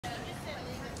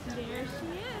There she is.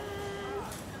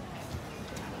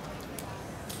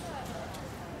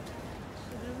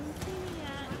 She doesn't see me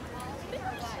yet.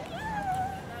 There she is.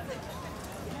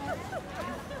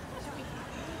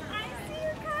 I see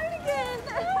your cardigan.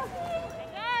 I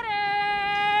got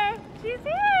her. She's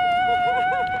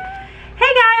here.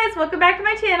 Hey guys, welcome back to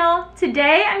my channel.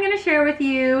 Today I'm going to share with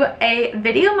you a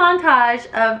video montage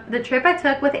of the trip I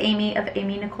took with Amy of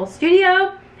Amy Nicole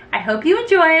Studio. I hope you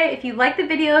enjoy it. If you like the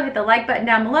video, hit the like button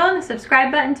down below and the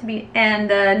subscribe button and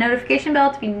the notification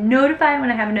bell to be notified when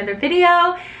I have another video.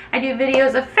 I do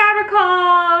videos of fabric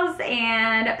hauls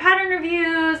and pattern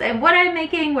reviews and what I'm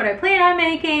making, what I plan on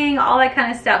making, all that kind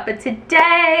of stuff. But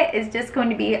today is just going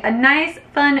to be a nice,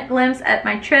 fun glimpse at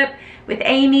my trip with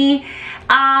Amy.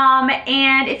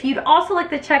 And if you'd also like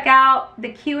to check out the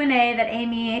Q&A that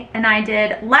Amy and I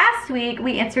did last week,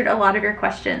 we answered a lot of your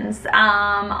questions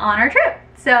on our trip.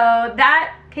 So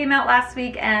that came out last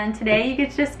week, and today you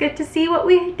just get to see what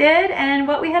we did and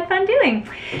what we had fun doing.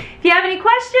 If you have any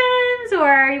questions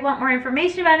or you want more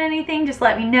information about anything, just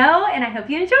let me know, and I hope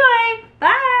you enjoy.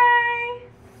 Bye!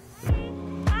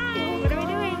 Hi, what are we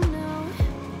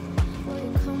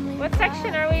doing? What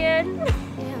section are we in? The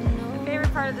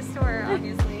favorite part of the store,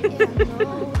 obviously.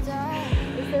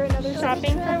 Is there another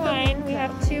shopping for wine? We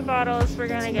have 2 bottles. We're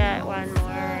gonna get one more.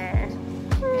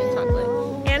 And chocolate.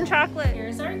 And chocolate.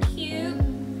 Here's our cute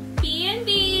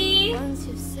B&B.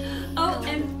 Oh,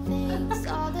 and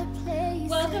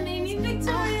welcome Amy and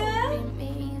Victoria.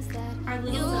 Our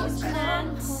little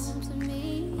restaurant.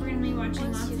 We're gonna be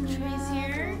watching lots of movies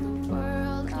here. We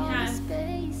have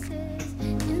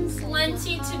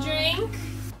plenty to drink.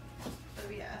 Oh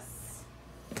yes.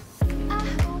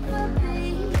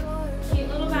 Cute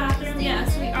little bathroom.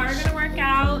 Yes, we are gonna work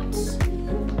out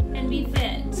and be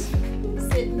fit.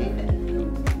 Sit and be fit.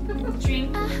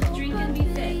 Drink and be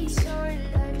fit.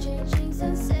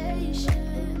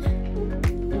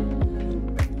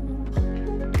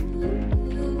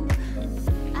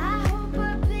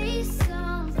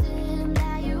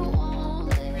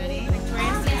 Ready?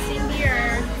 Victoria's tasting beer.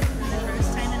 For the first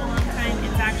time in a long time.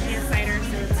 It's actually a cider,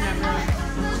 so it's never.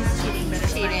 She's cheating, but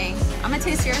it's cheating. Fine. I'm gonna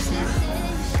taste yours now.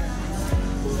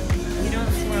 You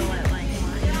don't swirl it like mine.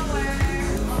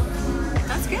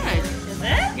 That's good. Is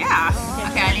it? Yeah.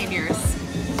 Okay, I need yours.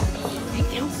 Thank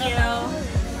you.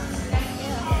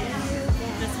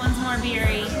 This one's more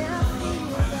beery.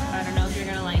 I don't know if you're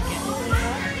gonna like it.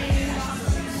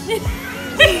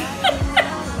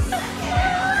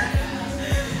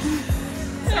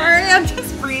 Sorry, I'm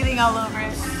just breathing all over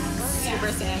it.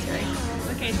 Super sanitary.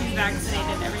 Okay, she's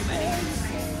vaccinated, everybody.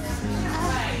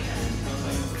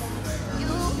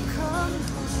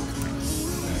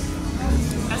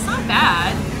 That's not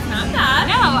bad. Not bad.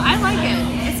 No, I like it.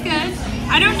 It's good.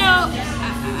 I don't know.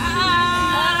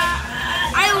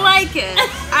 I like it.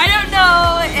 I don't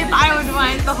know if I would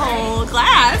want the whole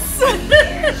glass.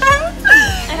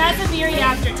 It has a beery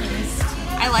aftertaste.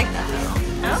 I like that though.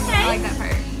 Okay. I like that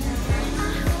part.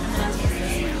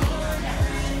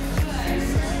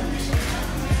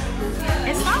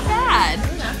 It's not bad.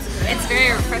 It's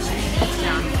very refreshing.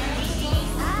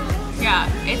 Yeah,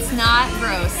 it's not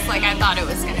gross like I thought it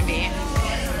was gonna be.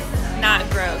 Not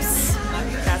gross.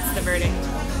 That's the verdict.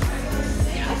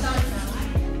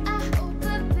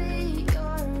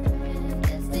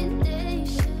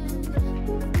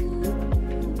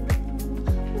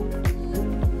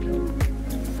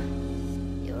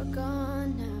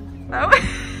 Oh.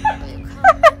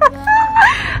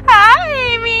 Hi,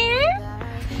 Amy.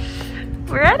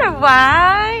 We're at a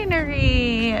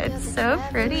winery. It's so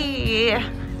pretty.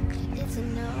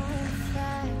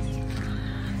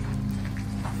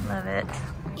 Love it.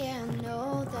 Yeah, I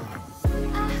know that.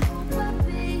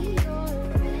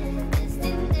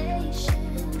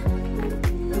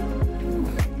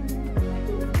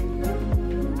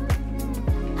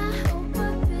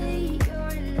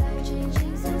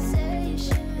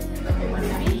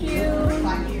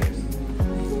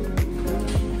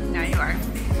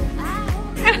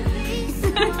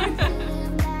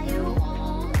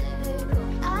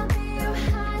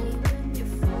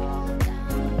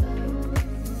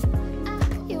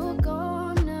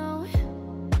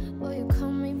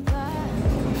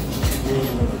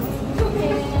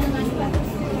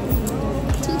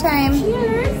 Time.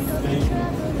 Cheers.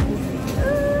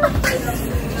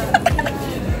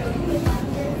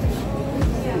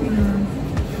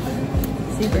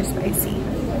 Super spicy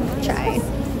chai.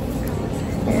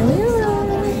 There we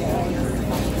are.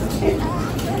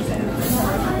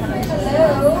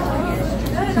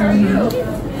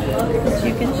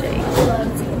 Chicken shake.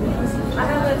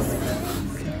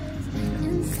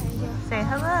 Say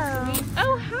hello.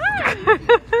 Oh,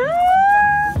 hi.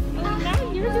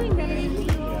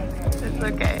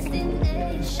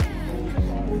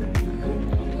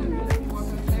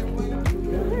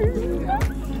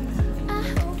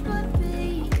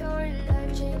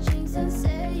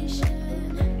 sensation.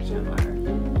 Of our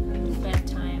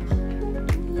bedtime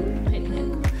picnic.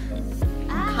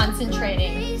 I'm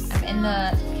concentrating. I'm in the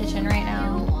kitchen right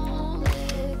now,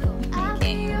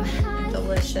 making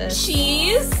delicious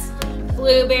Cheese,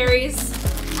 blueberries,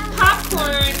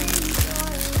 popcorn,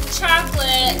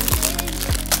 chocolate,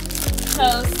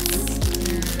 toast,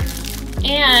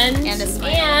 and And a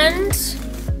smile. and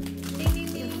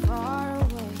Far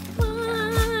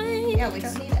away. Yeah, we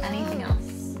don't need anything else.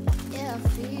 Yeah, I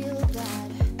feel that.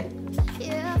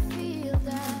 Yeah, I feel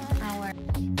that. Our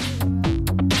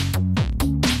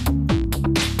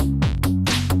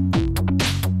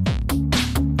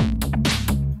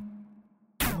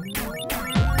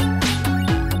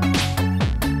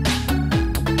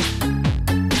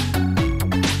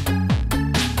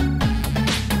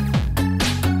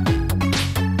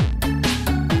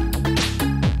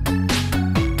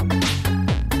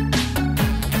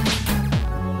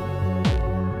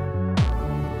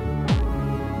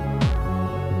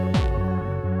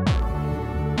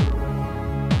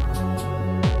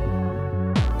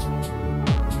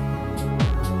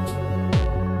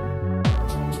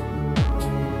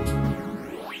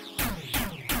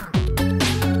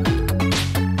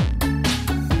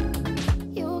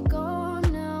You're gone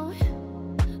now.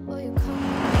 Will you come?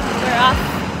 we're off.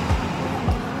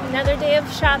 Another day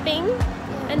of shopping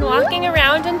and walking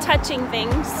around and touching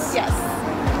things. yes.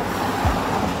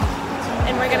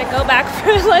 And we're gonna go back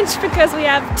for lunch because we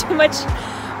have too much.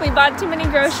 We bought too many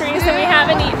groceries and we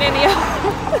haven't eaten any of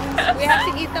them. We have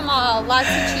to eat them all. Lots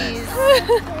of cheese.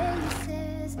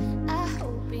 Places. I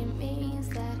hope it means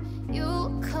that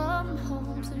you'll come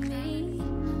home to me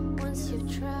once you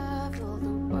travel the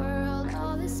world,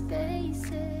 all the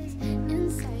spaces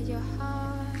inside your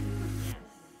heart.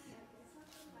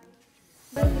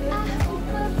 I hope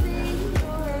I'll be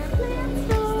your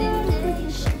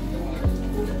destination.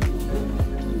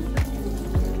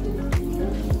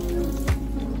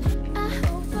 I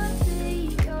hope I'll be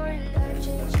your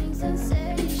life-changing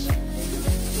sensation.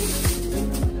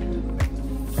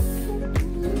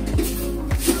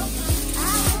 I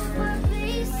hope I'll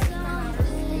be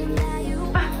something that you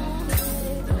want.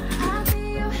 I'll be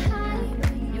your high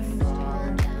when you fall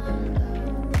down low.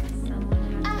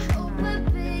 I hope I'll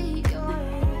be your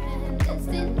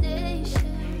destination.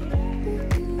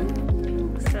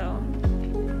 So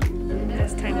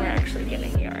this time we're actually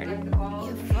getting yarn.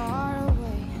 You're far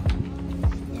away,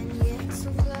 and yet so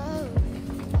close.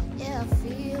 Yeah, I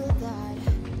feel that.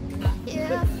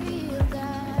 Yeah, I feel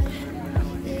that.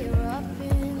 You're up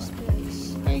in space.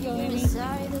 There you go, Amy.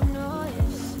 Inside the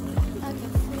noise, I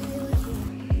can feel you.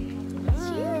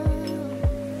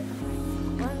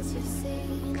 Once you've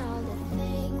seen all the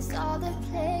things, all the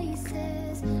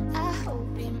places, I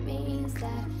hope it means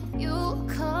that you'll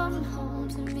come home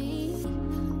to me.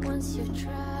 Once you've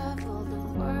traveled the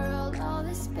world, all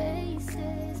the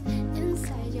spaces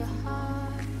inside your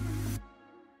heart.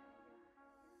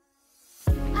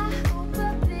 I hope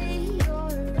I'll be your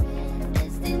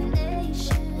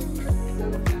destination.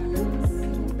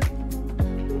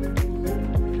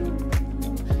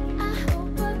 I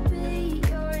hope I'll be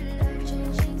your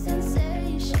life-changing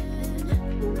sensation.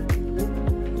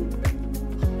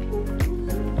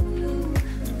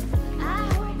 I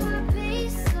hope I'll be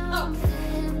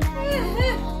something that you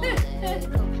won't let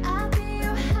go. I'll be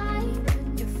your high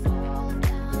when you fall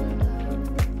down low.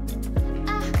 I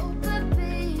hope I'll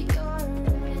be your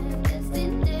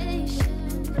destination.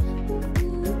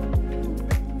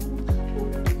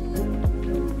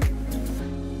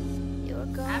 You're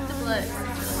gone.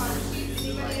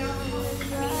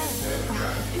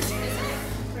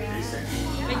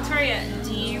 Victoria,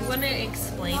 do you want to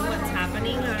explain what's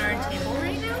happening on our table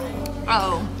right now?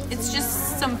 Oh, it's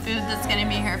just some food that's gonna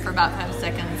be here for about 5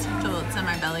 seconds till it's in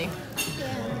my belly.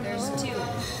 There's two.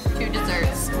 2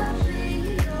 desserts.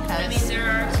 I mean, there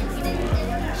are two.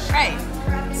 Right.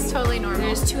 It's totally normal.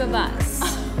 There's two of us.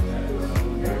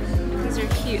 These are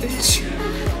huge.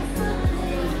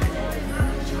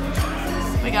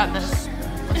 We got this.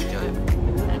 Let's do it.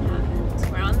 That happens.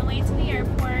 We're on the way to the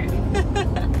airport.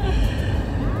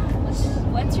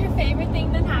 What's your favorite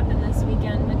thing that happened this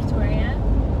weekend, Victoria?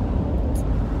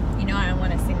 You know I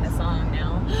want to sing the song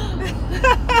now.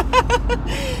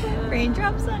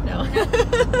 Raindrops on no.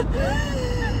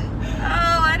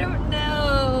 Oh, I don't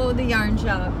know. The yarn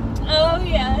shop. Oh,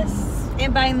 yes.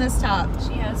 And buying this top.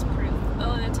 She has proof.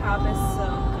 Oh, the top is so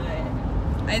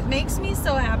good. It makes me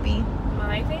so happy.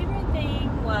 My favorite thing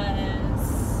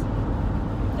was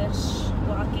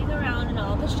walking around in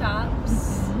all the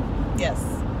shops. Yes.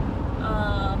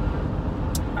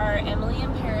 Our Emily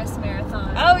in Paris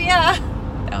marathon. Oh yeah.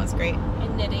 That was great.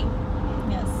 And knitting.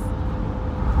 Yes.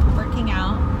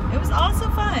 It was also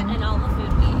fun. And all the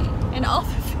food we ate. And all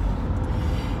the food.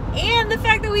 And the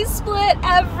fact that we split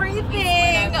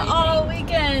everything all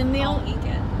weekend. All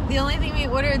weekend. The only thing we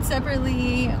ordered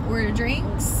separately were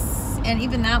drinks, and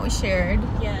even that was shared.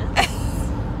 Yes.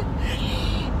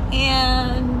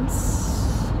 And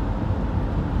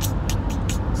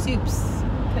soups,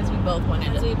 because we both wanted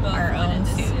our own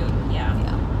soup. Yeah.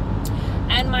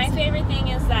 And my favorite thing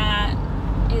is that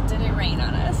it didn't rain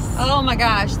on us. Oh my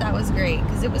gosh, that was great,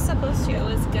 because it was supposed to. It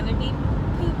was gonna be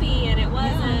poopy, and it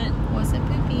wasn't. Yeah, wasn't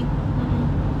poopy.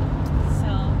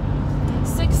 So,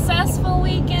 successful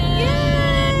weekend.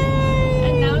 Yay!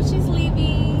 And now she's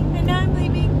leaving. And now I'm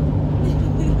leaving.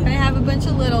 I have a bunch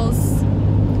of littles,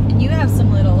 and you have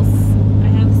some littles. I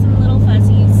have some little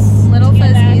fuzzies. Little to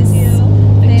get back fuzzies. to.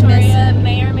 They miss Victoria it.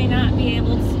 may or may not be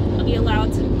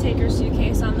allowed to take her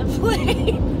suitcase on the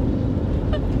plane.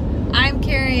 I'm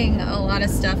carrying a lot of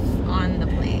stuff on the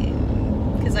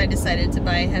plane because I decided to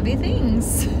buy heavy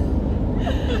things.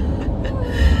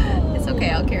 It's okay,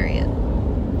 I'll carry it.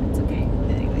 It's okay.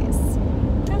 Anyways,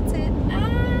 that's it.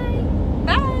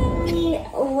 Bye.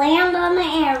 Land on the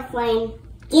airplane.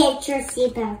 Get your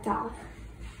seatbelt off.